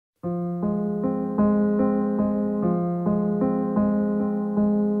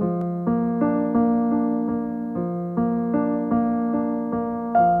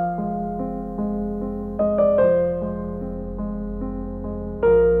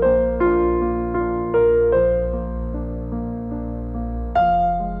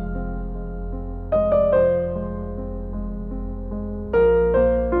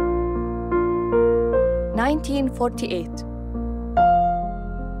1948.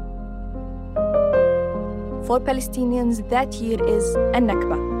 For Palestinians, that year is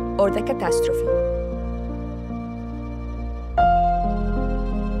Al-Nakba, or the catastrophe.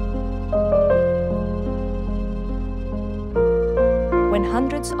 When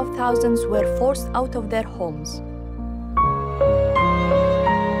hundreds of thousands were forced out of their homes.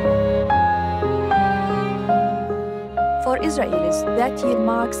 For Israelis, that year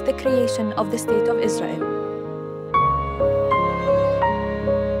marks the creation of the State of Israel.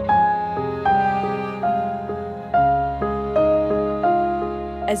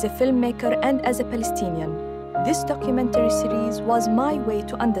 As a filmmaker and as a Palestinian, this documentary series was my way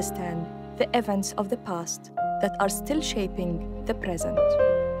to understand the events of the past that are still shaping the present.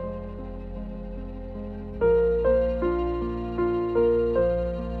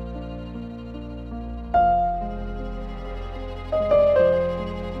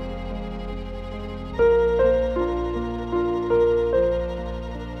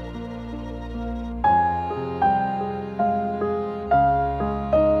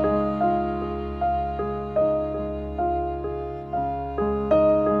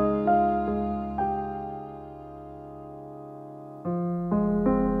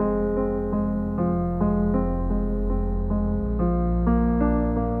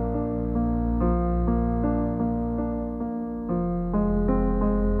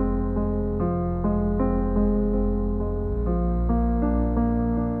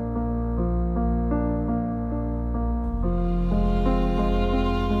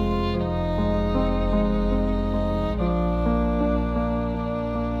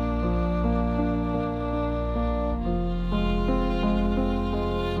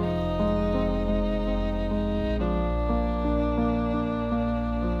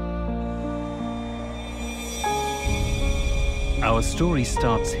 Our story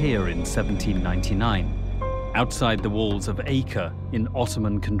starts here in 1799, outside the walls of Acre in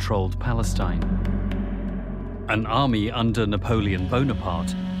Ottoman-controlled Palestine. An army under Napoleon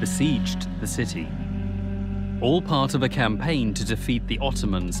Bonaparte besieged the city, all part of a campaign to defeat the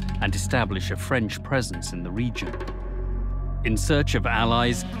Ottomans and establish a French presence in the region. In search of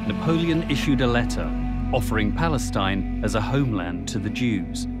allies, Napoleon issued a letter offering Palestine as a homeland to the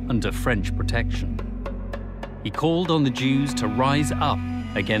Jews under French protection. He called on the Jews to rise up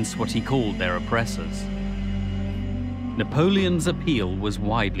against what he called their oppressors. Napoleon's appeal was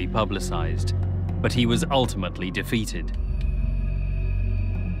widely publicized, but he was ultimately defeated.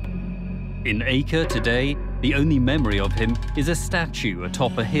 In Acre today, the only memory of him is a statue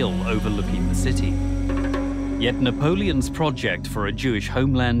atop a hill overlooking the city. Yet Napoleon's project for a Jewish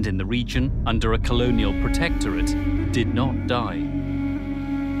homeland in the region under a colonial protectorate did not die.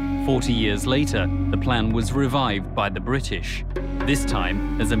 40 years later, the plan was revived by the British, this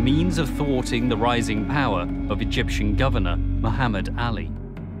time as a means of thwarting the rising power of Egyptian governor Muhammad Ali.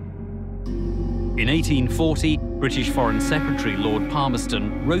 In 1840, British Foreign Secretary Lord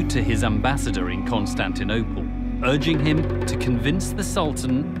Palmerston wrote to his ambassador in Constantinople, urging him to convince the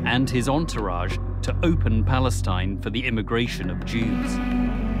Sultan and his entourage to open Palestine for the immigration of Jews.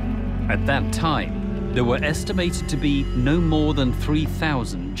 At that time, there were estimated to be no more than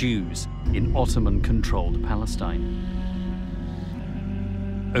 3,000 Jews in Ottoman-controlled Palestine.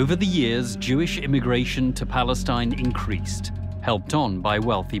 Over the years, Jewish immigration to Palestine increased, helped on by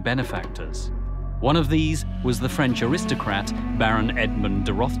wealthy benefactors. One of these was the French aristocrat Baron Edmond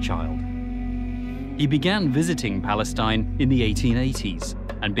de Rothschild. He began visiting Palestine in the 1880s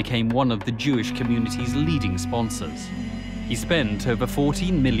and became one of the Jewish community's leading sponsors. He spent over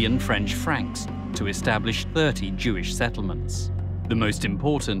 14 million French francs to establish 30 Jewish settlements. The most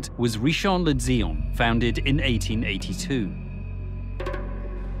important was Rishon-LeZion, founded in 1882.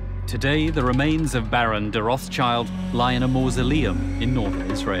 Today, the remains of Baron de Rothschild lie in a mausoleum in northern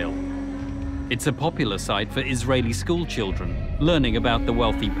Israel. It's a popular site for Israeli schoolchildren learning about the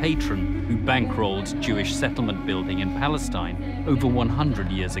wealthy patron who bankrolled Jewish settlement building in Palestine over 100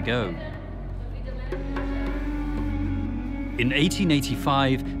 years ago. In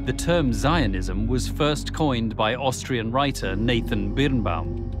 1885, the term Zionism was first coined by Austrian writer Nathan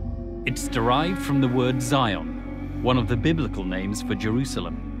Birnbaum. It's derived from the word Zion, one of the biblical names for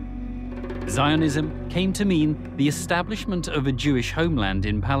Jerusalem. Zionism came to mean the establishment of a Jewish homeland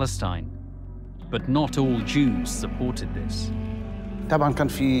in Palestine, but not all Jews supported this. طبعا كان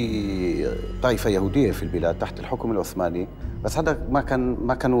في طائفة يهودية في البلاد تحت الحكم العثماني، بس هذا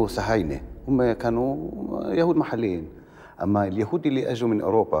ما كانوا صهاينة، هم كانوا يهود محليين. أما اليهود اللي أجوا من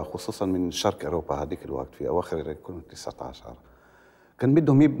أوروبا، خصوصاً من شرق أوروبا هذيك الوقت في أواخر القرن ال19، كان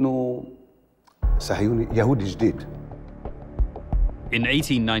بدهم يبنوا صهيوني يهودي جديد. In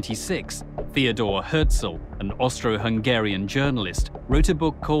 1896, Theodor Herzl, an Austro-Hungarian journalist, wrote a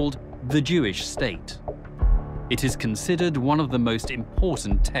book called The Jewish State. It is considered one of the most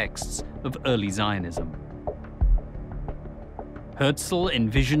important texts of early Zionism. Herzl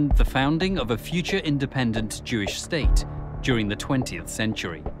envisioned the founding of a future independent Jewish state during the 20th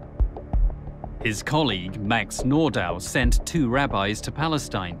century. His colleague Max Nordau sent 2 rabbis to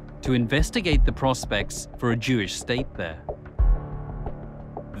Palestine to investigate the prospects for a Jewish state there.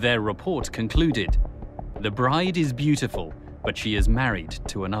 Their report concluded, "The bride is beautiful, but she is married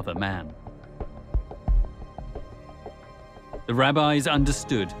to another man." The rabbis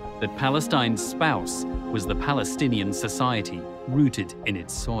understood that Palestine's spouse was the Palestinian society rooted in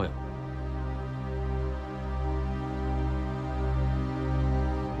its soil.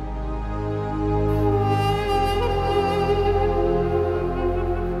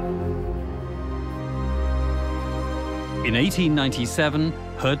 In 1897,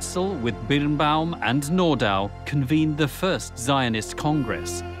 Herzl, with Birnbaum and Nordau, convened the first Zionist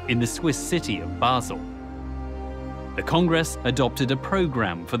Congress in the Swiss city of Basel. The Congress adopted a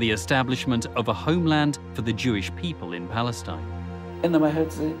program for the establishment of a homeland for the Jewish people in Palestine. إنما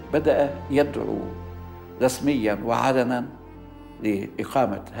هرتزل بدأ يدعو رسمياً وعلناً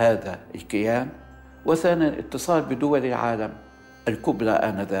لإقامة هذا الكيان، وثانياً اتصال بدول العالم الكبرى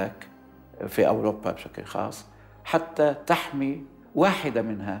آنذاك في أوروبا بشكل خاص حتى تحمي واحدة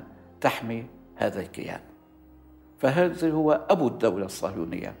منها تحمي هذا الكيان. فهرتزل هو أبو الدولة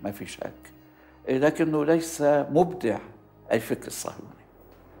الصهيونية ما في شك، لكنه ليس مبدع الفكر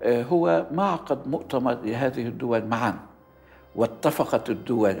الصهيوني. هو ما عقد مؤتمر لهذه الدول معاً واتفقت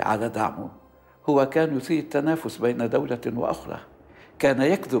الدول على دعمه. هو كان يثير التنافس بين دولة وأخرى، كان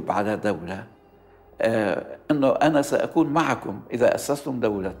يكذب على دولة أنه أنا سأكون معكم إذا أسستم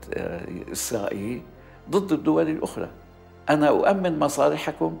دولة إسرائيل ضد الدول الأخرى، أنا أؤمن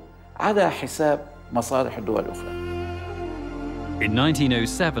مصالحكم على حساب مصالح الدول الأخرى. In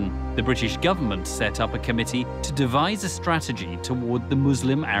 1907, the British government set up a committee to devise a strategy toward the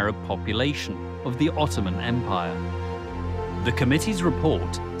Muslim Arab population of the Ottoman Empire. The committee's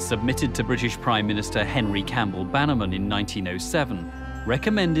report, submitted to British Prime Minister Henry Campbell Bannerman in 1907,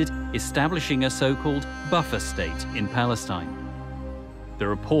 recommended establishing a so-called buffer state in Palestine. The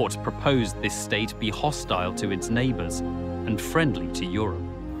report proposed this state be hostile to its neighbors and friendly to Europe.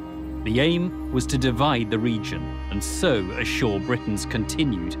 The aim was to divide the region and so assure Britain's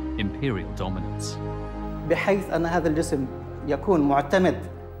continued imperial dominance. بحيث أن هذا الجسم يكون معتمد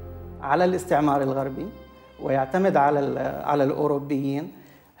على الاستعمار الغربي ويعتمد على الأوروبيين.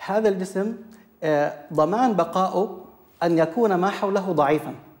 هذا الجسم ضمان بقائه أن يكون ما حوله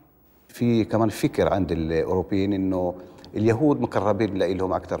ضعيفاً. في كمان فكر عند الأوروبيين إنه اليهود مقربين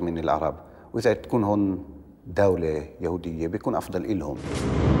لهم أكثر من العرب، وإذا تكون هون دولة يهودية بيكون أفضل إلهم.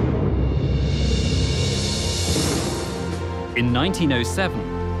 In 1907,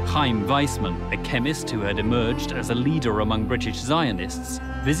 Chaim Weizmann, a chemist who had emerged as a leader among British Zionists,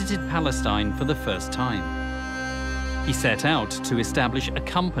 visited Palestine for the first time. He set out to establish a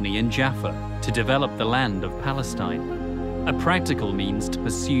company in Jaffa to develop the land of Palestine, a practical means to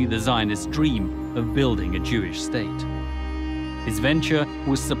pursue the Zionist dream of building a Jewish state. His venture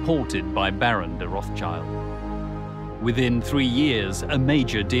was supported by Baron de Rothschild. Within 3 years, a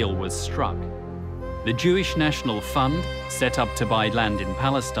major deal was struck. The Jewish National Fund, set up to buy land in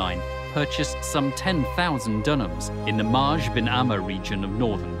Palestine, purchased some 10,000 dunams in the Maj bin Amma region of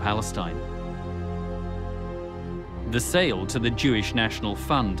northern Palestine. The sale to the Jewish National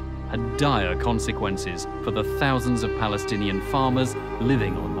Fund had dire consequences for the thousands of Palestinian farmers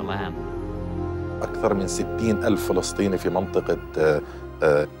living on the land. أكثر من 60,000 فلسطيني في منطقة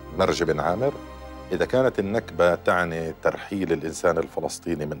مرج بن عامر. إذا كانت النكبة تعني ترحيل الإنسان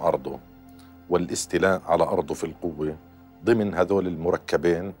الفلسطيني من أرضه والاستيلاء على أرضه في القوة ضمن هذول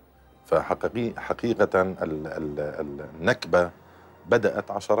المركبين، فحقيقة النكبة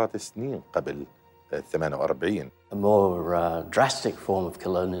بدأت عشرات السنين قبل 48. A more drastic form of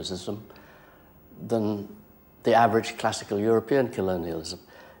colonialism than the average classical European colonialism,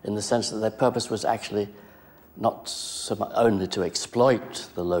 in the sense that their purpose was actually not only to exploit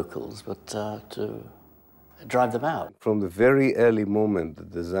the locals, but to drive them out. From the very early moment,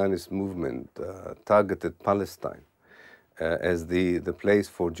 the Zionist movement targeted Palestine as the place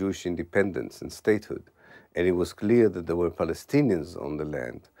for Jewish independence and statehood. And it was clear that there were Palestinians on the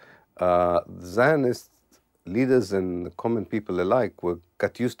land. The Zionist leaders and common people alike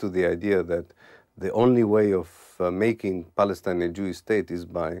got used to the idea that the only way of making Palestine a Jewish state is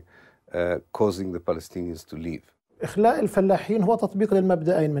by causing the Palestinians to leave. إخلاء الفلاحين هو تطبيق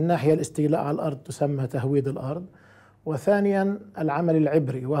للمبدأين، من ناحية الاستيلاء على الأرض تسمى تهويد الأرض، وثانيا العمل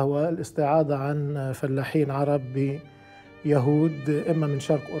العبري، وهو الاستعاضة عن فلاحين عرب بيهود إما من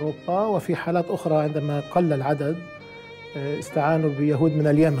شرق أوروبا، وفي حالات أخرى عندما قل العدد استعانوا بيهود من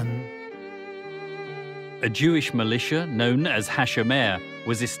اليمن. A Jewish militia known as Hashomer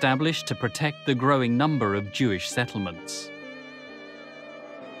was established to protect the growing number of Jewish settlements.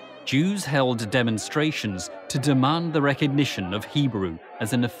 Jews held demonstrations to demand the recognition of Hebrew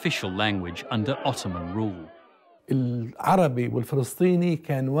as an official language under Ottoman rule. العربي والفلسطيني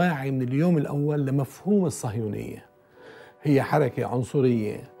كان واعي من اليوم الأول لمفهوم الصهيونية. هي حركة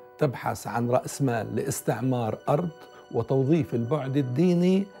عنصرية تبحث عن رأس مال لاستعمار أرض وتوظيف البعد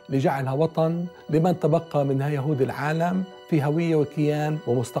الديني لجعلها وطن لمن تبقى منها يهود العالم في هوية وكيان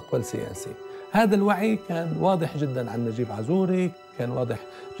ومستقبل سياسي. هذا الوعي كان واضح جدا عن نجيب عزوري، كان واضح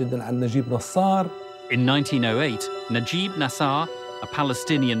جدا عن نجيب نصار. In 1908, Najib Nassar, a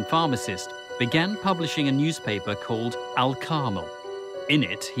Palestinian pharmacist, began publishing a newspaper called Al-Carmel. In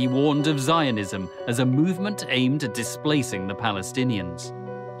it, he warned of Zionism as a movement aimed at displacing the Palestinians.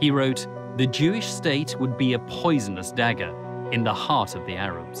 He wrote, "The Jewish state would be a poisonous dagger in the heart of the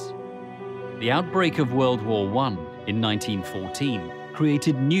Arabs." The outbreak of World War I in 1914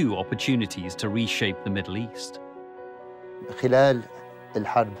 created new opportunities to reshape the Middle East. خلال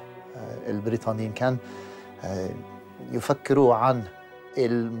الحرب البريطانيين كان يفكروا عن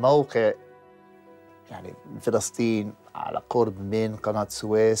الموقع، يعني فلسطين على قرب من قناة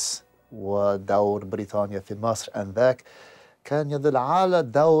السويس ودور بريطانيا في مصر آنذاك، كان يدل على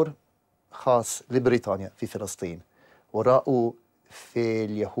دور خاص لبريطانيا في فلسطين، ورأوا في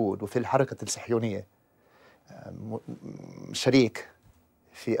اليهود وفي الحركة الصهيونية شريك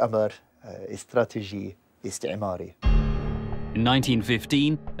في أمر استراتيجي استعماري. In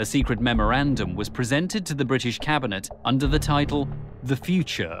 1915, a secret memorandum was presented to the British cabinet under the title The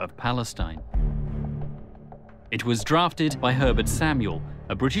Future of Palestine. It was drafted by Herbert Samuel,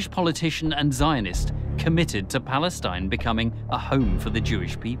 a British politician and Zionist committed to Palestine becoming a home for the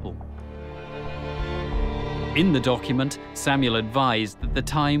Jewish people. In the document, Samuel advised that the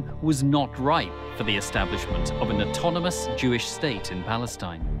time was not ripe for the establishment of an autonomous Jewish state in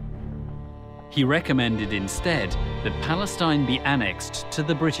Palestine. He recommended instead that Palestine be annexed to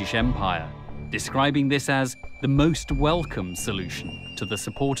the British Empire, describing this as the most welcome solution to the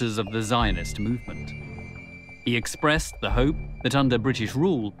supporters of the Zionist movement. He expressed the hope that under British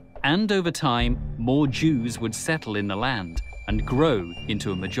rule and over time, more Jews would settle in the land and grow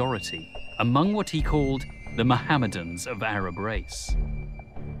into a majority among what he called the Mohammedans of Arab race.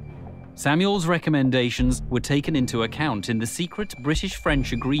 Samuel's recommendations were taken into account in the secret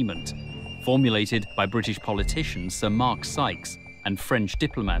British-French agreement formulated by British politician Sir Mark Sykes and French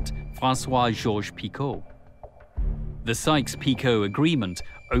diplomat François-Georges Picot. The Sykes-Picot agreement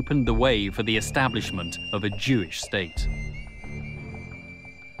opened the way for the establishment of a Jewish state.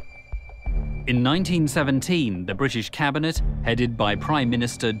 In 1917, the British cabinet, headed by Prime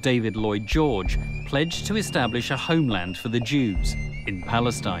Minister David Lloyd George, pledged to establish a homeland for the Jews in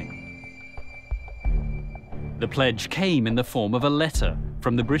Palestine. The pledge came in the form of a letter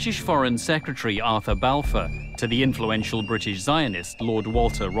from the British Foreign Secretary Arthur Balfour to the influential British Zionist Lord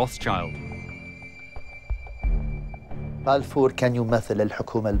Walter Rothschild. بالفور كان يمثل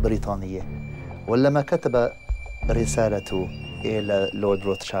الحكومة البريطانية، ولما كتب رسالته إلى لورد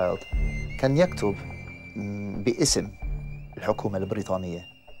روثشايلد كان يكتب باسم الحكومة البريطانية.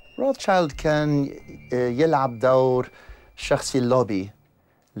 روثشايلد كان يلعب دور شخصي اللوبي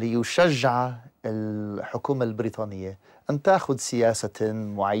ليشجع الحكومة البريطانية أن تأخذ سياسة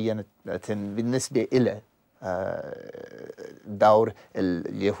معينة بالنسبة إلى دور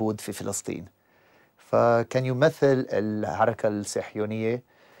اليهود في فلسطين. فكان يمثل الحركة الصهيونية،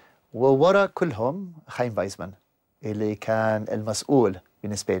 ووراء كلهم خايم فايزمان اللي كان المسؤول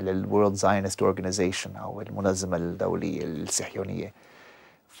بالنسبة للورلد زاينست أورجانيزيشن أو المنظمة الدولية الصهيونية.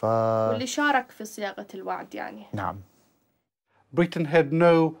 واللي شارك في صياغة الوعد يعني. نعم. Britain had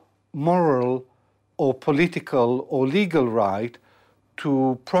no moral or political or legal right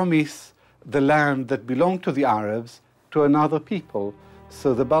to promise the land that belonged to the Arabs to another people.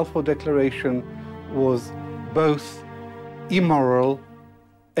 So the Balfour Declaration was both immoral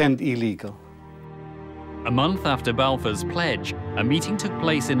and illegal. A month after Balfour's pledge, a meeting took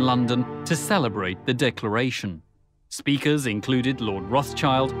place in London to celebrate the declaration. Speakers included Lord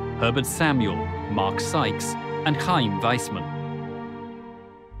Rothschild, Herbert Samuel, Mark Sykes, and Chaim Weizmann.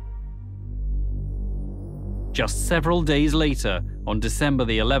 Just several days later, on December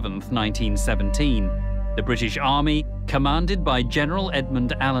the 11th, 1917, the British Army, commanded by General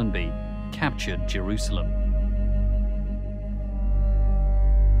Edmund Allenby, captured Jerusalem.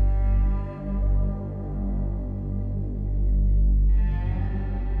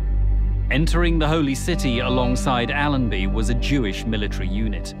 Entering the Holy City alongside Allenby was a Jewish military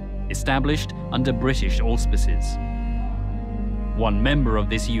unit, established under British auspices. One member of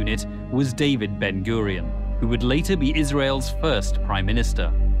this unit was David Ben-Gurion, who would later be Israel's first prime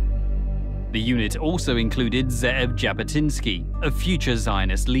minister. The unit also included Ze'ev Jabotinsky, a future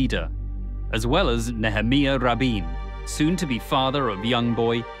Zionist leader, as well as Nehemiah Rabin, soon to be father of young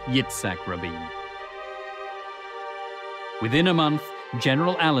boy Yitzhak Rabin. Within a month,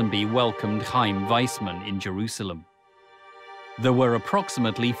 General Allenby welcomed Chaim Weizmann in Jerusalem. There were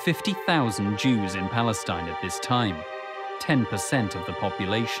approximately 50,000 Jews in Palestine at this time, 10% of the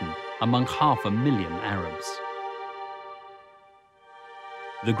population, among 500,000 Arabs.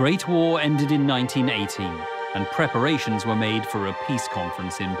 The Great War ended in 1918, and preparations were made for a peace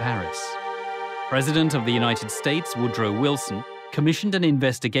conference in Paris. President of the United States, Woodrow Wilson, commissioned an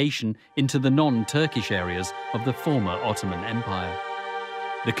investigation into the non-Turkish areas of the former Ottoman Empire.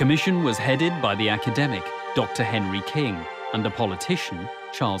 The commission was headed by the academic Dr. Henry King and a politician,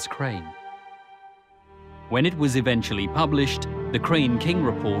 Charles Crane. When it was eventually published, the Crane-King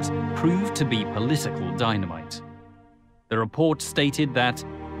report proved to be political dynamite. The report stated that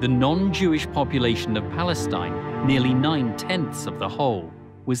the non-Jewish population of Palestine, nearly 9/10 of the whole,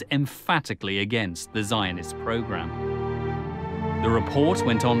 was emphatically against the Zionist program. The report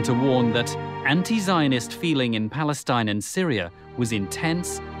went on to warn that anti-Zionist feeling in Palestine and Syria was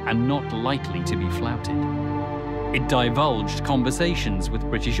intense and not likely to be flouted. It divulged conversations with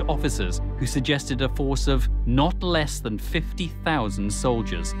British officers who suggested a force of not less than 50,000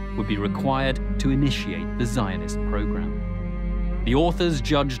 soldiers would be required to initiate the Zionist program. The authors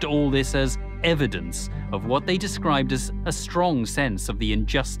judged all this as evidence of what they described as a strong sense of the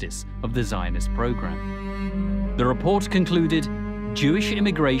injustice of the Zionist program. The report concluded Jewish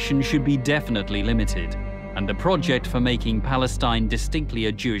immigration should be definitely limited, and the project for making Palestine distinctly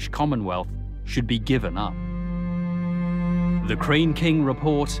a Jewish commonwealth should be given up. The Crane-King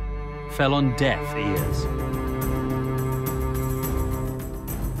report fell on deaf ears.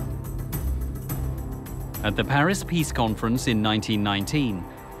 At the Paris Peace Conference in 1919,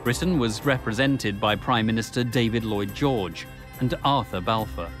 Britain was represented by Prime Minister David Lloyd George and Arthur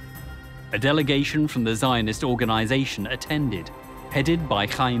Balfour. A delegation from the Zionist organization attended, headed by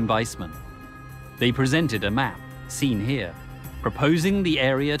Chaim Weizmann. They presented a map, seen here, proposing the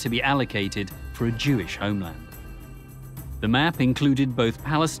area to be allocated for a Jewish homeland. The map included both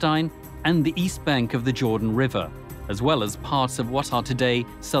Palestine and the east bank of the Jordan River, as well as parts of what are today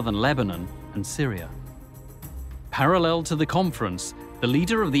southern Lebanon and Syria. Parallel to the conference, the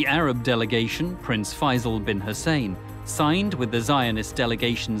leader of the Arab delegation, Prince Faisal bin Hussein, signed with the Zionist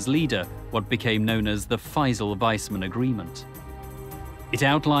delegation's leader what became known as the Faisal-Weizmann Agreement. It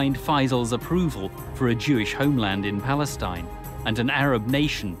outlined Faisal's approval for a Jewish homeland in Palestine and an Arab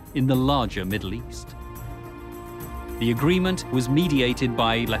nation in the larger Middle East. The agreement was mediated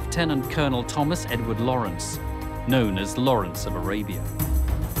by Lieutenant Colonel Thomas Edward Lawrence, known as Lawrence of Arabia.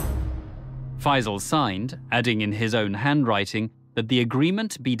 Faisal signed, adding in his own handwriting that the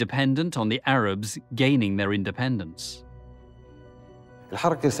agreement be dependent on the Arabs gaining their independence.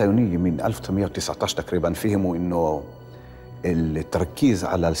 الحركة الصهيونية من 1919 تقريبا فهموا إنه التركيز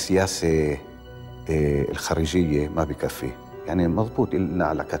على السياسة الخارجية ما بكفي. يعني مضبوط لنا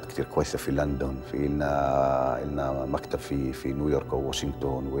علاقات كتير كويسة في لندن، في لنا مكتب في نيويورك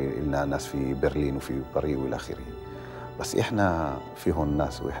وواشنطن، ولنا ناس في برلين وفي باريس والى آخره. بس إحنا فيهم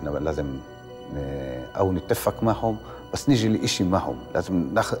ناس وإحنا لازم أو نتفق معهم، بس نيجي لإشي معهم،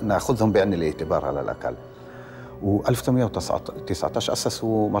 لازم ناخذهم بعين الاعتبار على الأقل. و1919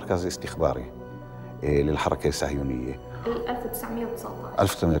 أسسوا مركز استخباري للحركة الصهيونية.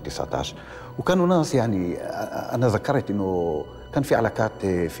 1919 وكانوا ناس يعني أنا ذكرت إنه كان في علاقات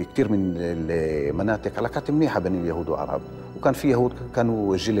في كثير من المناطق، علاقات منيحة بين اليهود والعرب، وكان في يهود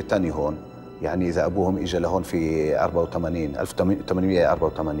كانوا الجيل الثاني هون، يعني إذا أبوهم إجا لهون في 84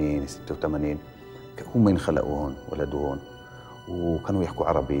 1884 86 هم انخلقوا هون ولدوا هون، وكانوا يحكوا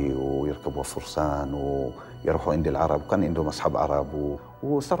عربي ويركبوا فرسان ويروحوا عند العرب، وكان عندهم أصحاب عرب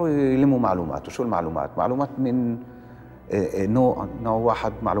وصاروا يلموا معلومات. وشو المعلومات؟ معلومات من نوع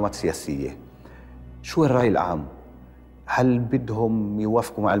واحد، معلومات سياسية. شو الرأي العام؟ هل بدهم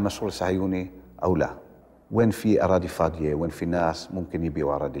يوافقوا مع المشروع الصهيوني أو لا؟ وين في أراضي فاضية؟ وين في ناس ممكن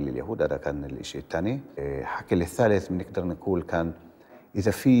يبيعوا أراضي لليهود؟ هذا كان الشيء الثاني. حكي الثالث بنقدر نقول كان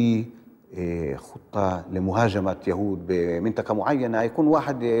إذا في خطة لمهاجمة يهود بمنطقة معينة، يكون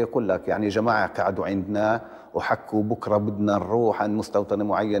واحد يقول لك يعني جماعة قعدوا عندنا وحكوا بكرة بدنا نروح عن مستوطنة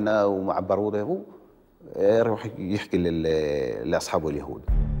معينة ومع بارودة، هو يروح يحكي لأصحابه اليهود.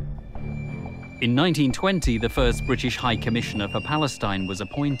 In 1920, the first British High Commissioner for Palestine was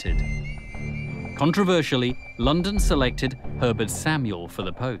appointed. Controversially, London selected Herbert Samuel for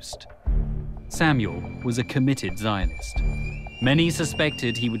the post. Samuel was a committed Zionist. Many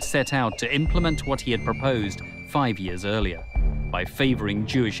suspected he would set out to implement what he had proposed 5 years earlier, by favoring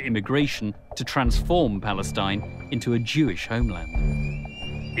Jewish immigration to transform Palestine into a Jewish homeland.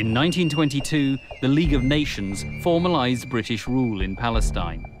 In 1922, the League of Nations formalized British rule in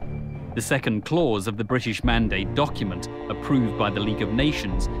Palestine. The second clause of the British Mandate document, approved by the League of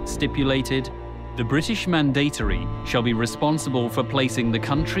Nations, stipulated, "The British Mandatory shall be responsible for placing the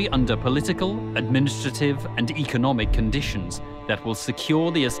country under political, administrative, and economic conditions that will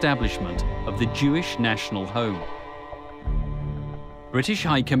secure the establishment of the Jewish national home." British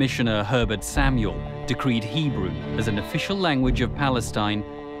High Commissioner Herbert Samuel decreed Hebrew as an official language of Palestine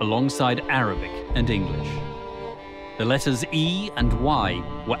alongside Arabic and English. The letters E and Y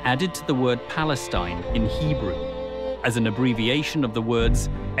were added to the word Palestine in Hebrew as an abbreviation of the words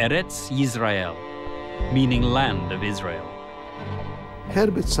Eretz Yisrael, meaning land of Israel.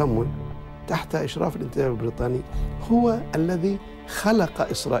 هربرت سامويل تحت إشراف الانتداب البريطاني هو الذي خلق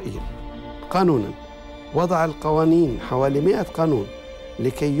إسرائيل قانونا، وضع القوانين حوالي 100 قانون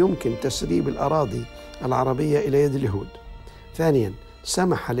لكي يمكن تسريب الأراضي العربية إلى يد اليهود. ثانياً،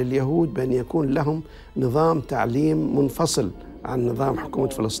 سمح لليهود بأن يكون لهم نظام تعليم منفصل عن نظام حكومة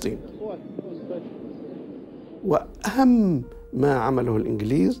فلسطين. وأهم ما عمله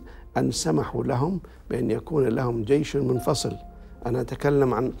الإنجليز أن سمحوا لهم بأن يكون لهم جيش منفصل. أنا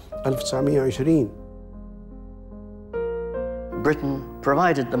أتكلم عن 1920. Britain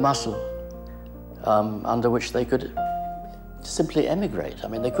provided the muscle under which they could simply emigrate. I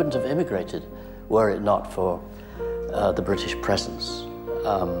mean, they couldn't have immigrated were it not for the British presence.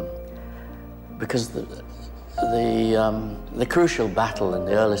 Because the crucial battle in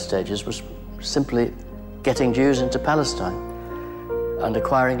the early stages was simply getting Jews into Palestine and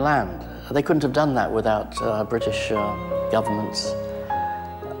acquiring land. They couldn't have done that without British government's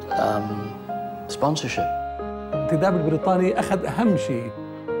sponsorship. الانتداب البريطاني أخذ أهم شيء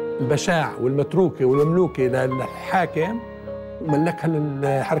البشاع والمتروكة والمملوكة للحاكم وملكها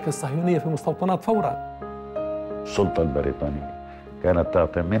للحركة الصهيونية في المستوطنات فوراً. السلطة البريطانية كانت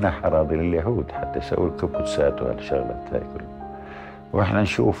تعطي منح أراضي لليهود حتى يسووا الكبوتسات وهالشغلات هاي كلها، وإحنا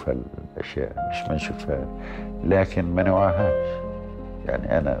نشوف هالأشياء مش ما نشوفها، لكن ما نوعاهاش.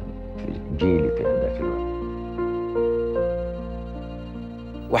 يعني أنا في جيلي في هذاك الوقت.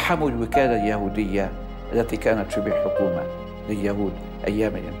 وحموا الوكالة اليهودية التي كانت شبه حكومة لليهود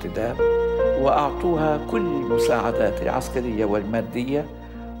أيام الانتداب، وأعطوها كل المساعدات العسكرية والمادية،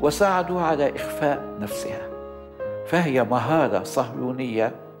 وساعدوا على إخفاء نفسها. فهي مهارة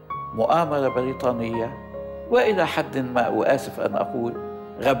صهيونية، مؤامرة بريطانية، وإلى حد ما وآسف أن أقول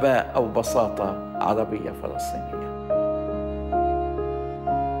غباء أو بساطة عربية فلسطينية.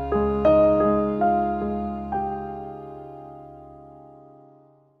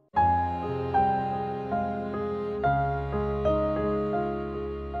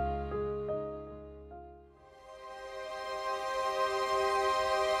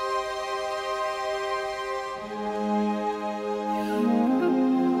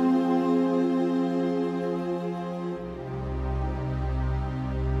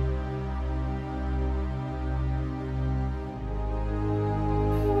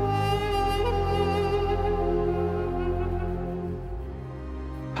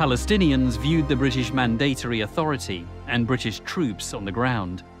 Palestinians viewed the British Mandatory Authority and British troops on the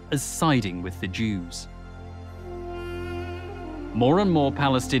ground as siding with the Jews. More and more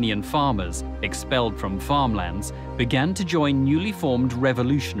Palestinian farmers, expelled from farmlands, began to join newly formed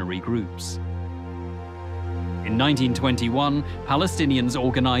revolutionary groups. In 1921, Palestinians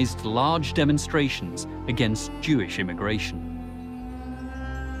organized large demonstrations against Jewish immigration.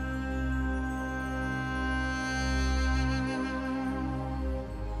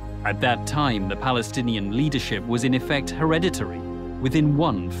 At that time, the Palestinian leadership was in effect hereditary, within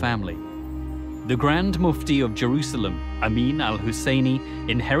one family. The Grand Mufti of Jerusalem, Amin al-Husseini,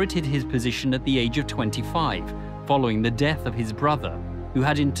 inherited his position at the age of 25, following the death of his brother, who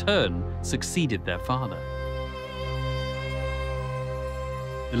had in turn succeeded their father.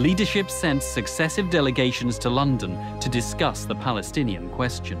 The leadership sent successive delegations to London to discuss the Palestinian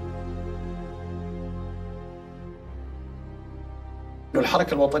question.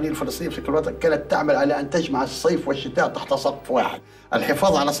 الحركة الوطنية الفلسطينية في كل وقت كانت تعمل على أن تجمع الصيف والشتاء تحت سقف واحد،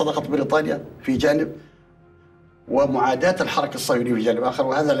 الحفاظ على صداقة بريطانيا في جانب ومعاداة الحركة الصهيونية في جانب آخر،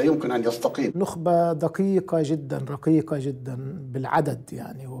 وهذا لا يمكن أن يستقيم. نخبة دقيقة جدا، رقيقة جدا بالعدد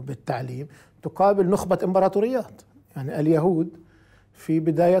يعني وبالتعليم، تقابل نخبة إمبراطوريات. يعني اليهود في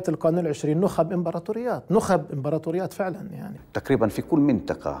بداية القرن ال20 نخب إمبراطوريات فعلا يعني. تقريبا في كل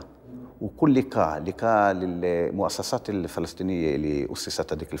منطقة وكل لقاء للمؤسسات الفلسطينية اللي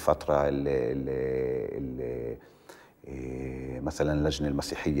أسست هذيك الفترة مثلا اللجنة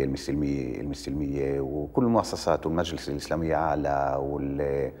المسيحية المسلمية وكل المؤسسات والمجلس الإسلامي أعلى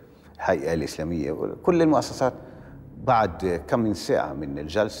والهيئة الإسلامية، كل المؤسسات بعد كم من ساعة من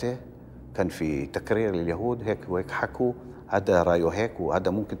الجلسة كان في تقرير لليهود هيك وهيك حكوا هذا رأيه هيك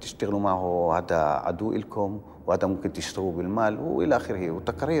وهذا ممكن تشتغلوا معه، هذا عدو إلكم وهذا ممكن تشتروه بالمال وإلى آخره،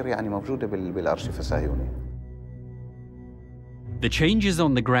 والتقارير يعني موجودة بالأرشيف الصهيوني. The changes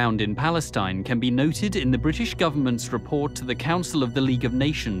on the ground in Palestine can be noted in the British government's report to the Council of the League of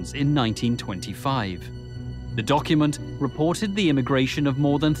Nations in 1925. The document reported the immigration of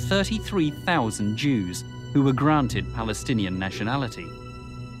more than 33,000 Jews who were granted Palestinian nationality.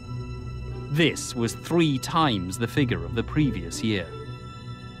 This was 3 times the figure of the previous year.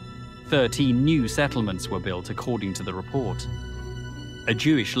 13 new settlements were built according to the report. A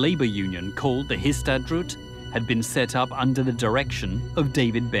Jewish labor union called the Histadrut had been set up under the direction of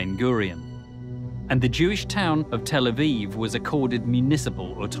David Ben-Gurion, and the Jewish town of Tel Aviv was accorded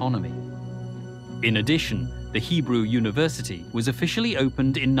municipal autonomy. In addition, the Hebrew University was officially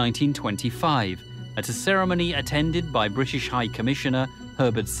opened in 1925 at a ceremony attended by British High Commissioner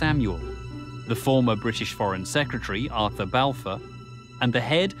Herbert Samuel, the former British Foreign Secretary Arthur Balfour, and the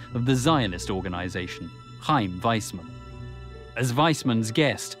head of the Zionist organization, Chaim Weizmann. As Weizmann's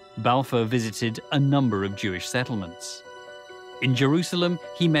guest, Balfour visited a number of Jewish settlements. In Jerusalem,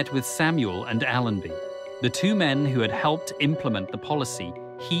 he met with Samuel and Allenby, the 2 men who had helped implement the policy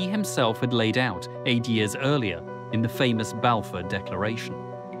he himself had laid out 8 years earlier in the famous Balfour Declaration.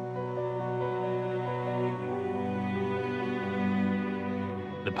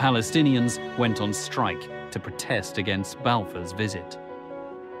 The Palestinians went on strike to protest against Balfour's visit.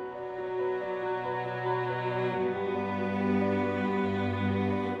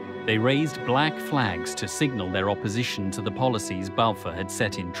 They raised black flags to signal their opposition to the policies Balfour had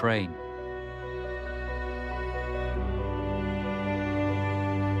set in train.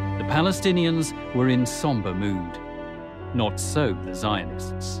 The Palestinians were in somber mood. Not so the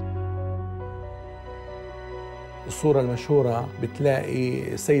Zionists. الصورة المشهورة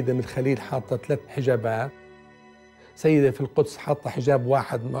بتلاقي سيدة من الخليل حاطة 3 حجابات، سيدة في القدس حاطة حجاب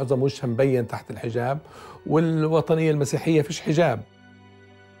واحد معظم وجهها مبين تحت الحجاب، والوطنية المسيحية فيش حجاب،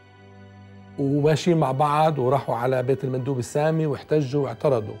 وماشيين مع بعض وراحوا على بيت المندوب السامي واحتجوا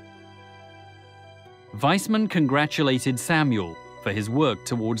واعترضوا. Weizmann congratulated Samuel for his work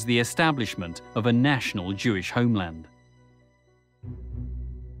towards the establishment of a national Jewish homeland.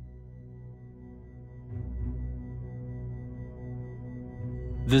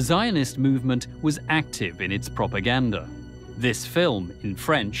 The Zionist movement was active in its propaganda. This film, in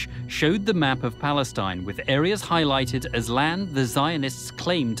French, showed the map of Palestine with areas highlighted as land the Zionists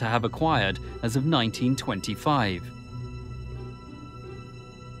claimed to have acquired as of 1925.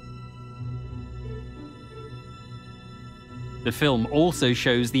 The film also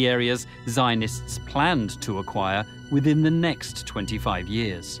shows the areas Zionists planned to acquire within the next 25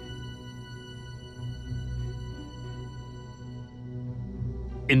 years.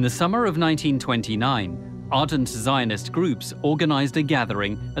 In the summer of 1929, ardent Zionist groups organized a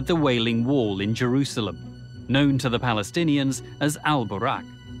gathering at the Wailing Wall in Jerusalem, known to the Palestinians as Al-Burak.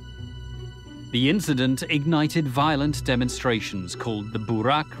 The incident ignited violent demonstrations called the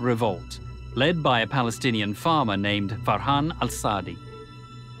Burak Revolt, led by a Palestinian farmer named Farhan al-Sadi.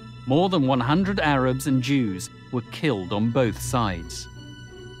 More than 100 Arabs and Jews were killed on both sides.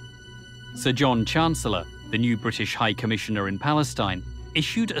 Sir John Chancellor, the new British High Commissioner in Palestine,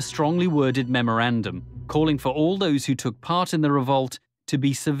 issued a strongly worded memorandum calling for all those who took part in the revolt to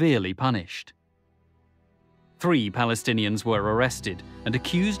be severely punished. 3 Palestinians were arrested and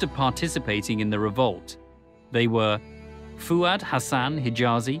accused of participating in the revolt. They were Fuad Hassan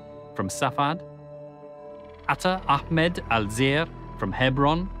Hijazi from Safad, Atta Ahmed Al-Zair from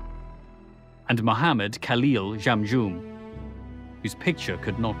Hebron, and Mohammed Khalil Jamjoum, whose picture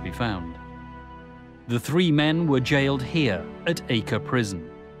could not be found. The 3 men were jailed here at Acre Prison.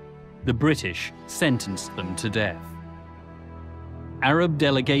 The British sentenced them to death. Arab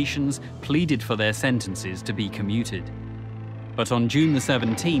delegations pleaded for their sentences to be commuted. But on June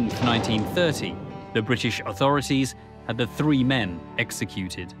 17, 1930, the British authorities had the 3 men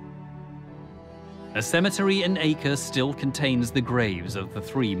executed. A cemetery in Acre still contains the graves of the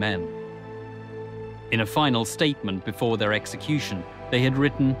 3 men. In a final statement before their execution, they had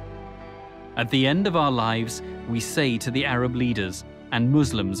written, "At the end of our lives, we say to the Arab leaders and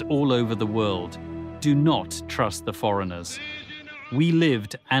Muslims all over the world, do not trust the foreigners. We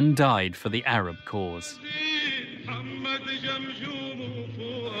lived and died for the Arab cause."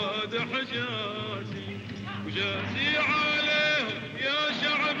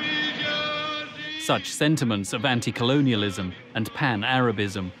 Such sentiments of anti-colonialism and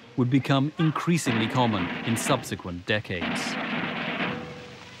pan-Arabism would become increasingly common in subsequent decades.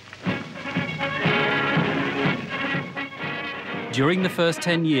 During the first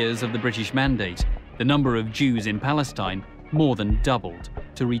 10 years of the British Mandate, the number of Jews in Palestine more than doubled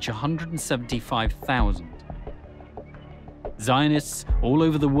to reach 175,000. Zionists all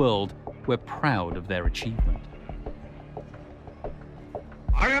over the world were proud of their achievement.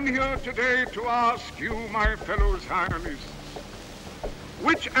 I am here today to ask you, my fellow Zionists,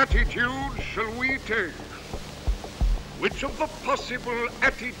 which attitude shall we take? Which of the possible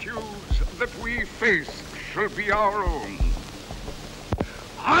attitudes that we face shall be our own?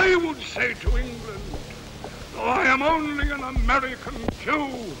 I would say to England, though I am only an American Jew,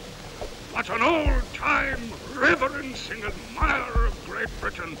 but an old-time reverencing admirer of Great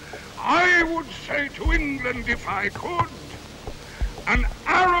Britain, I would say to England, if I could, an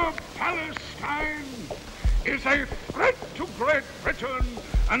Arab Palestine is a threat to Great Britain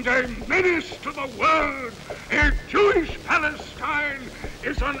and a menace to the world. A Jewish Palestine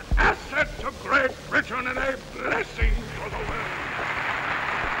is an asset to Great Britain and a blessing to the world.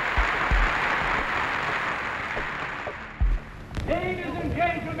 Ladies and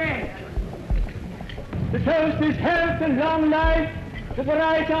gentlemen, the toast is health and long life to the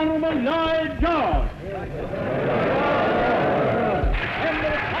Right Honourable Lloyd George.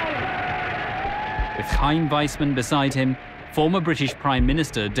 With Chaim Weizmann beside him, former British Prime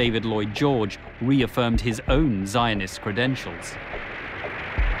Minister David Lloyd George reaffirmed his own Zionist credentials.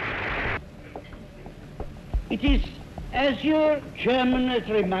 It is, as your chairman has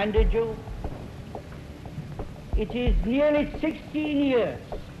reminded you, it is nearly 16 years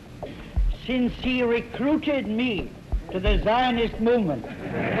since he recruited me to the Zionist movement.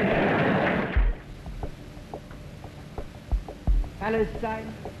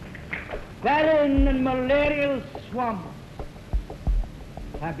 Palestine, barren and malarial swamps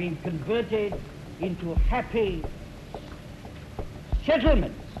have been converted into happy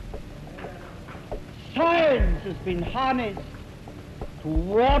settlements. Science has been harnessed to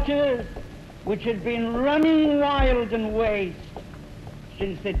waters which had been running wild and waste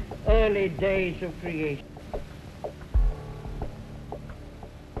since the early days of creation.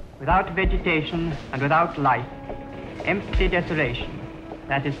 Without vegetation and without life, empty desolation,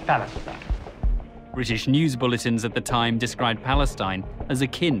 that is Palestine. British news bulletins at the time described Palestine as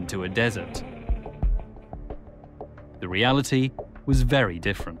akin to a desert. The reality was very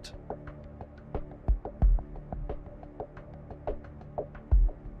different.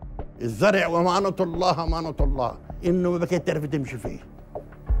 الزرع ومانة الله مانة الله إنه ما بكيت تعرف تمشي فيه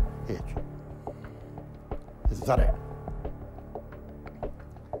هيك الزرع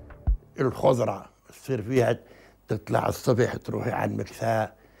الخضرة تصير فيها تطلع الصبح تروحي على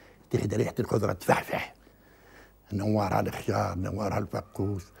المكساء تهدى ريحة الخضرة تفحفح نوار هالخيار نوار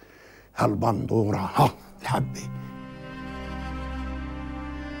هالفقوس هالبندورة ها الحبة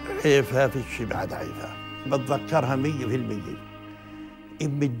عيفها في الشي بعد عيفها بتذكرها 100%.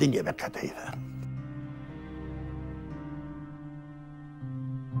 إم الدنيا بكت عيفها.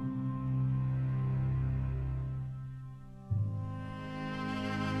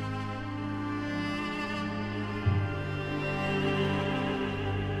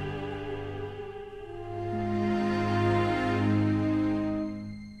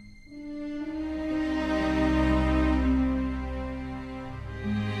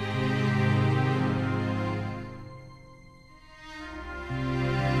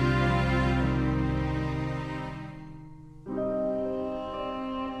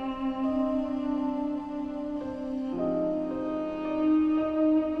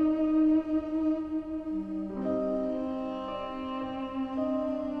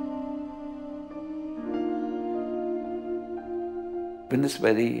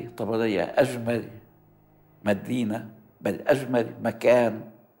 بالنسبة لي طبرية أجمل مدينة بل أجمل مكان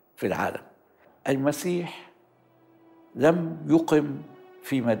في العالم. المسيح لم يقم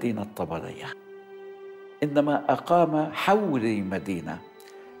في مدينة طبرية، إنما أقام حول المدينة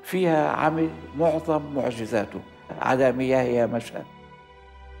فيها عمل معظم معجزاته على مياه مشهد.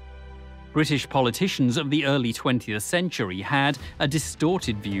 British politicians of the early 20th century had a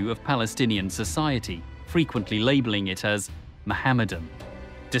distorted view of Palestinian society, frequently labeling it as Mohammedan,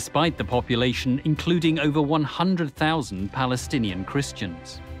 despite the population including over 100,000 Palestinian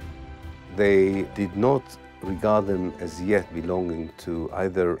Christians. They did not regard them as yet belonging to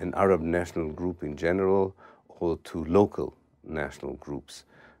either an Arab national group in general or to local national groups.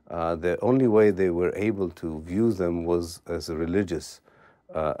 The only way they were able to view them was as a religious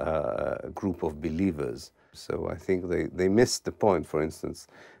group of believers. So I think they missed the point, for instance,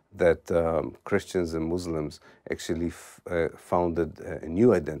 that Christians and Muslims actually founded a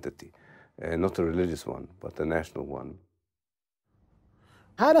new identity, not a religious one, but a national one.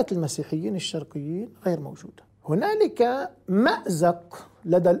 حالة المسيحيين الشرقيين غير موجودة. هنالك مأزق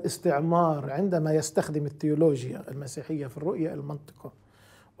لدى الاستعمار عندما يستخدم التيولوجيا المسيحية في الرؤية المنطقة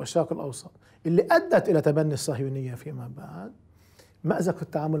والشرق الأوسط اللي أدت إلى تبني الصهيونية فيما بعد، مأزق في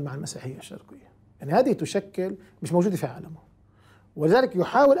التعامل مع المسيحية الشرقية. يعني هذه تشكل مش موجودة في عالمه، ولذلك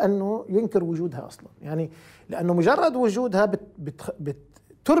يحاول أنه ينكر وجودها أصلا، يعني لأنه مجرد وجودها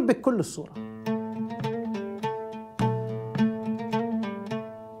بتربك كل الصورة.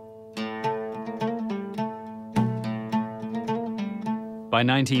 By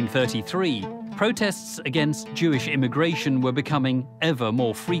 1933, protests against Jewish immigration were becoming ever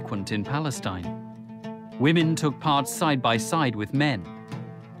more frequent in Palestine. Women took part side by side with men.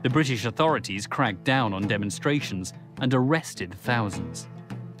 The British authorities cracked down on demonstrations and arrested thousands.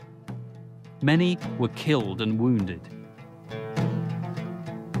 Many were killed and wounded.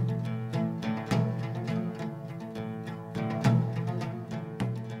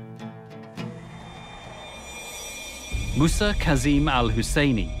 Musa Kazim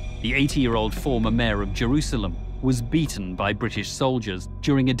al-Husseini, the 80-year-old former mayor of Jerusalem, was beaten by British soldiers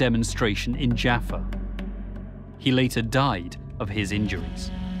during a demonstration in Jaffa. He later died of his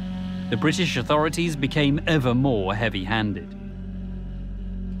injuries. The British authorities became ever more heavy-handed.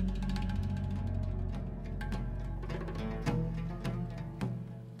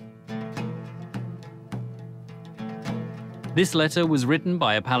 This letter was written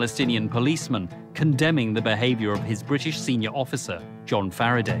by a Palestinian policeman condemning the behavior of his British senior officer, John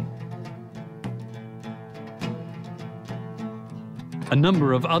Faraday. A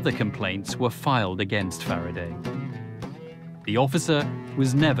number of other complaints were filed against Faraday. The officer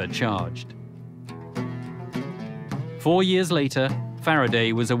was never charged. 4 years later,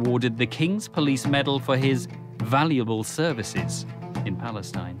 Faraday was awarded the King's Police Medal for his valuable services in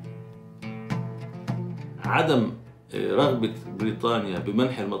Palestine. عدم رغبة بريطانيا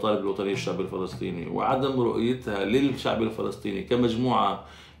بمنح المطالب الوطنية للشعب الفلسطيني وعدم رؤيتها للشعب الفلسطيني كمجموعة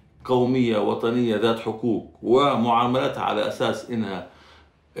قومية وطنية ذات حقوق ومعاملتها على أساس إنها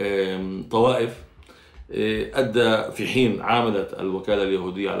طوائف أدى في حين عاملت الوكالة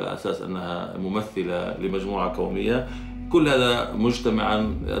اليهودية على أساس أنها ممثلة لمجموعة قومية. كل هذا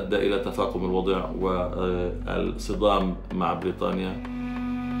مجتمعا أدى إلى تفاقم الوضع والصدام مع بريطانيا.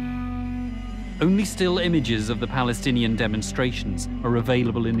 Only still images of the Palestinian demonstrations are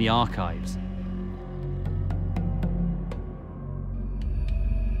available in the archives.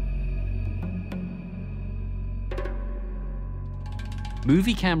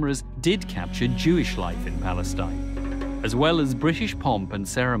 Movie cameras did capture Jewish life in Palestine, as well as British pomp and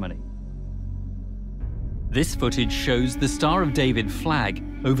ceremony. This footage shows the Star of David flag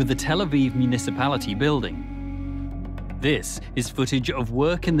over the Tel Aviv municipality building. This is footage of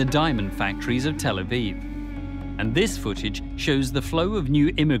work in the diamond factories of Tel Aviv. And this footage shows the flow of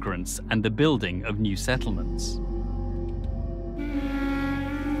new immigrants and the building of new settlements.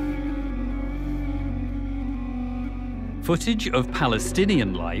 Footage of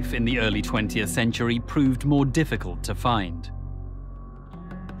Palestinian life in the early 20th century proved more difficult to find.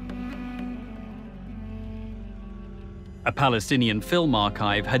 A Palestinian film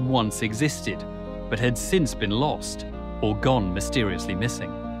archive had once existed, but had since been lost or gone mysteriously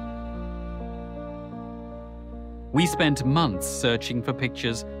missing. We spent months searching for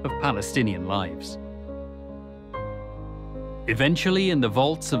pictures of Palestinian lives. Eventually, in the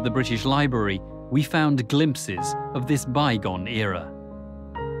vaults of the British Library, we found glimpses of this bygone era.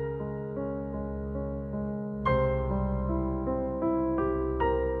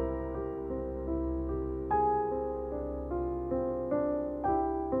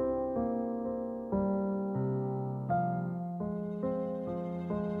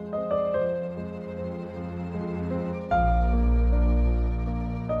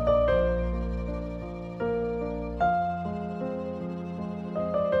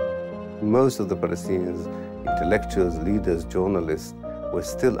 Most of the Palestinians, intellectuals, leaders, journalists, were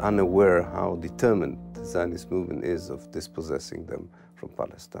still unaware how determined the Zionist movement is of dispossessing them from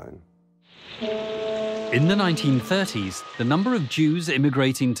Palestine. In the 1930s, the number of Jews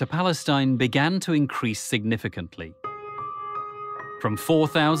immigrating to Palestine began to increase significantly. From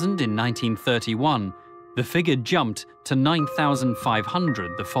 4,000 in 1931, the figure jumped to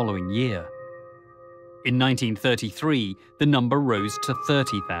 9,500 the following year. In 1933, the number rose to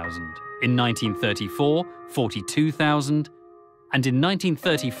 30,000. In 1934, 42,000. And in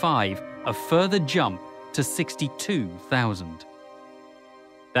 1935, a further jump to 62,000.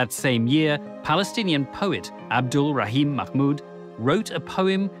 That same year, Palestinian poet Abdul Rahim Mahmoud wrote a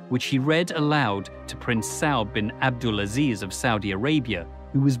poem which he read aloud to Prince Saud bin Abdulaziz of Saudi Arabia,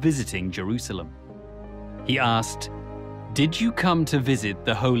 who was visiting Jerusalem. He asked, "Did you come to visit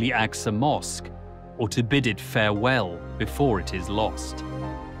the Holy Aqsa Mosque, or to bid it farewell before it is lost?"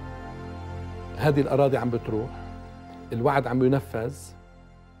 هذه الأراضي عم بتروح، الوعد عم ينفذ،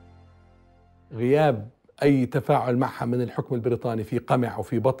 غياب أي تفاعل معها من الحكم البريطاني في قمع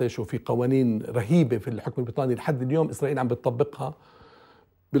وفي بطش وفي قوانين رهيبة في الحكم البريطاني لحد اليوم إسرائيل عم بتطبقها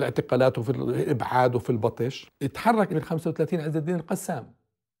بالاعتقالات وفي الإبعاد وفي البطش. اتحرك من 35 عز الدين القسام.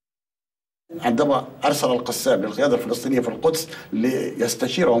 عندما أرسل القسام للقيادة الفلسطينية في القدس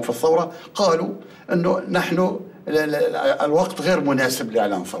ليستشيرهم في الثورة، قالوا أنه نحن الوقت غير مناسب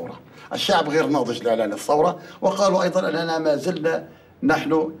لإعلان ثورة، الشعب غير ناضج لإعلان الثورة، وقالوا أيضا أننا ما زلنا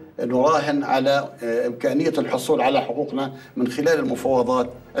نحن نراهن على إمكانية الحصول على حقوقنا من خلال المفاوضات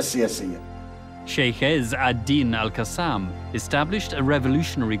السياسية. Sheikh Ez ad-Din al-Qassam established a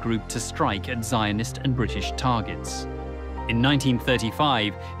revolutionary group to strike at Zionist and British targets. In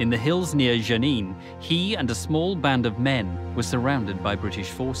 1935, in the hills near Jenin, he and a small band of men were surrounded by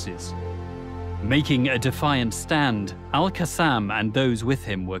British forces. Making a defiant stand, al-Qassam and those with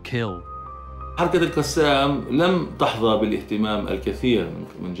him were killed. حركة القسام لم تحظى بالاهتمام الكثير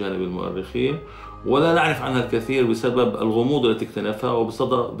من جانب المؤرخين، ولا نعرف عنها الكثير بسبب الغموض التي اكتنفها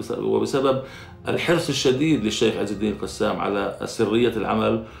وبسبب الحرص الشديد للشيخ عز الدين القسام على سرية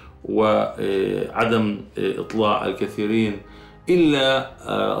العمل وعدم إطلاع الكثيرين إلا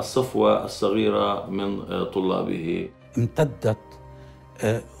الصفوة الصغيرة من طلابه. امتدت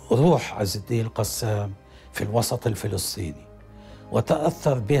روح عز الدين القسام في الوسط الفلسطيني،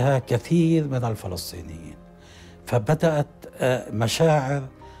 وتأثر بها كثير من الفلسطينيين، فبدأت مشاعر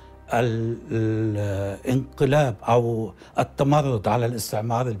الانقلاب أو التمرد على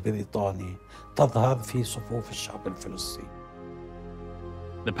الاستعمار البريطاني تظهر في صفوف الشعب الفلسطيني.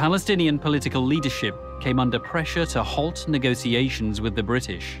 The Palestinian political leadership came under pressure to halt negotiations with the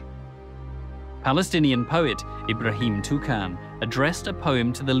British. Palestinian poet Ibrahim Toukan addressed a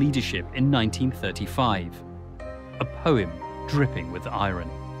poem to the leadership in 1935, a poem dripping with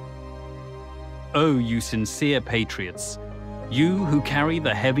irony. "Oh, you sincere patriots, you who carry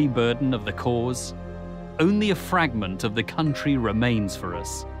the heavy burden of the cause, only a fragment of the country remains for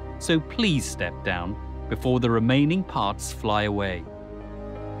us, so please step down before the remaining parts fly away."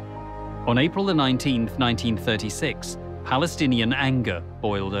 On April 19, 1936, Palestinian anger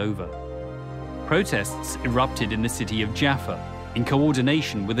boiled over. Protests erupted in the city of Jaffa in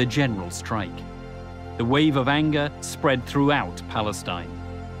coordination with a general strike. The wave of anger spread throughout Palestine.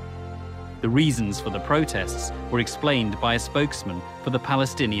 The reasons for the protests were explained by a spokesman for the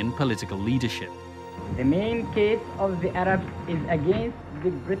Palestinian political leadership. The main case of the Arabs is against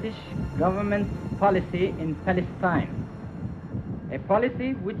the British government's policy in Palestine. A policy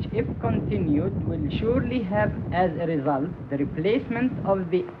which, if continued, will surely have as a result the replacement of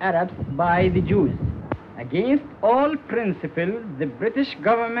the Arabs by the Jews. Against all principles, the British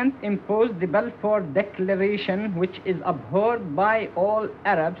government imposed the Balfour Declaration, which is abhorred by all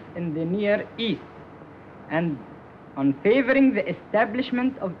Arabs in the Near East, and on favoring the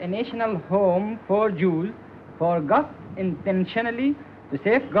establishment of a national home for Jews, forgot intentionally to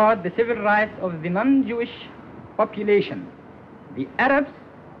safeguard the civil rights of the non-Jewish population. The Arabs,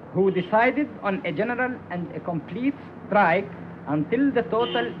 who decided on a general and a complete strike until the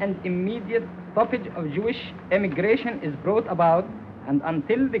total and immediate stoppage of Jewish immigration is brought about, and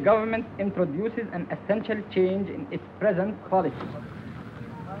until the government introduces an essential change in its present policy.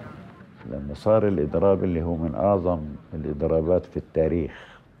 لما صار الإضراب اللي هو من أعظم الإضرابات في التاريخ،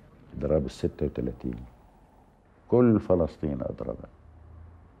 إضراب 36، كل فلسطين أضربت،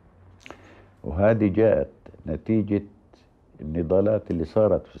 وهذه جاءت نتيجة النضالات اللي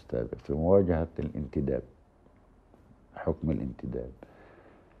صارت في السابق في مواجهة الانتداب، حكم الانتداب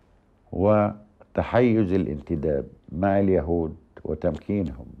وتحيز الانتداب مع اليهود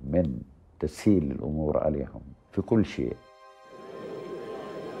وتمكينهم من تسهيل الأمور عليهم في كل شيء.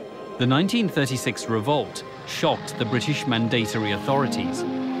 The 1936 revolt shocked the British mandatory authorities,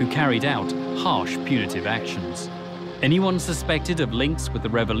 who carried out harsh punitive actions. Anyone suspected of links with the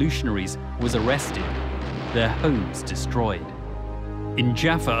revolutionaries was arrested, their homes destroyed. In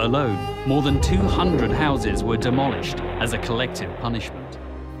Jaffa alone, more than 200 houses were demolished as a collective punishment.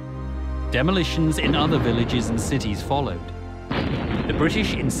 Demolitions in other villages and cities followed. The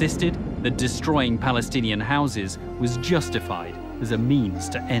British insisted that destroying Palestinian houses was justified as a means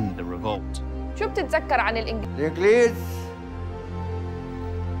to end the revolt. شو بتتذكر عن الإنجليز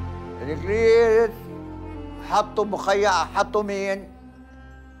حطوا مخيع، حطوا مين؟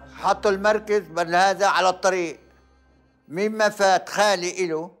 حطوا المركز بل هذا على الطريق. مين ما فات خالي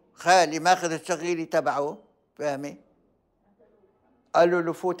إله، خالي ماخذ الشغيلي تبعه، فاهمي؟ قالوا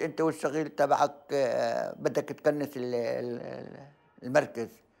له فوت انت والشغيل تبعك بدك تكنس المركز.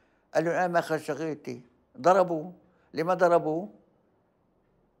 قال له انا ماخذ شغيلتي. ضربوه. لما ضربوه؟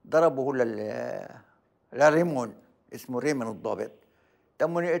 ضربوه لريمون، اسمه ريمون الضابط.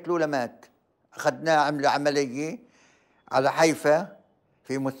 تموا يقتلوه لمات. اخذناه عملوا عمليه على حيفا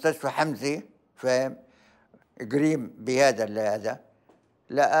في مستشفى حمزه، فاهم؟ قريم بهذا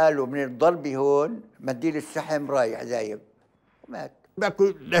لا قالوا من الضربه هون منديل الشحم رايح زايب مات.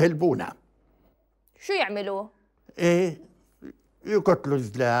 بقوا يهلبونا. شو يعملوا؟ ايه يقتلوا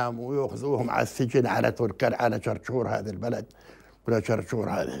الزلام ويأخذوهم على السجن على تركان، على شرشور هذا البلد ولا شرشور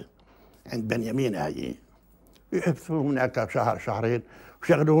هذا عند بنيامين هاي، يحبسوهم هناك شهر شهرين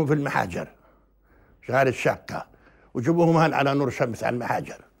وشغلوهم في المحاجر شغال الشاكة، وجيبوهم هان على نور شمس على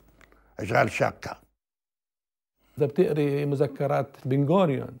المحاجر اشغال الشاكة. إذا بتقري مذكرات بن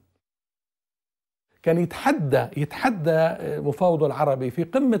غوريون كان يتحدى مفاوضه العربي في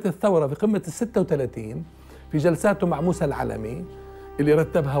قمة الثورة، في قمة ال36، في جلساته مع موسى العلمي اللي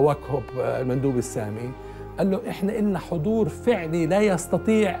رتبها واكهوب المندوب السامي. قال له احنا إلنا حضور فعلي، لا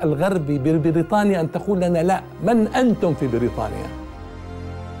يستطيع الغربي ببريطانيا أن تقول لنا لا، من أنتم في بريطانيا.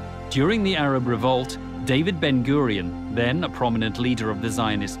 During the Arab Revolt, David Ben-Gurion, then a prominent leader of the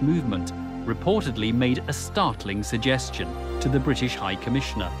Zionist movement, reportedly made a startling suggestion to the British High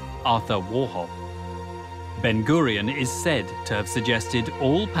Commissioner, Arthur Warhope. Ben-Gurion is said to have suggested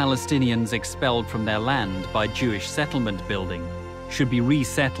all Palestinians expelled from their land by Jewish settlement building should be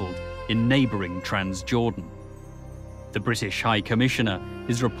resettled in neighbouring Transjordan. The British High Commissioner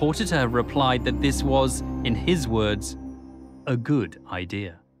is reported to have replied that this was, in his words, a good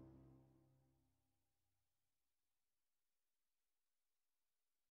idea.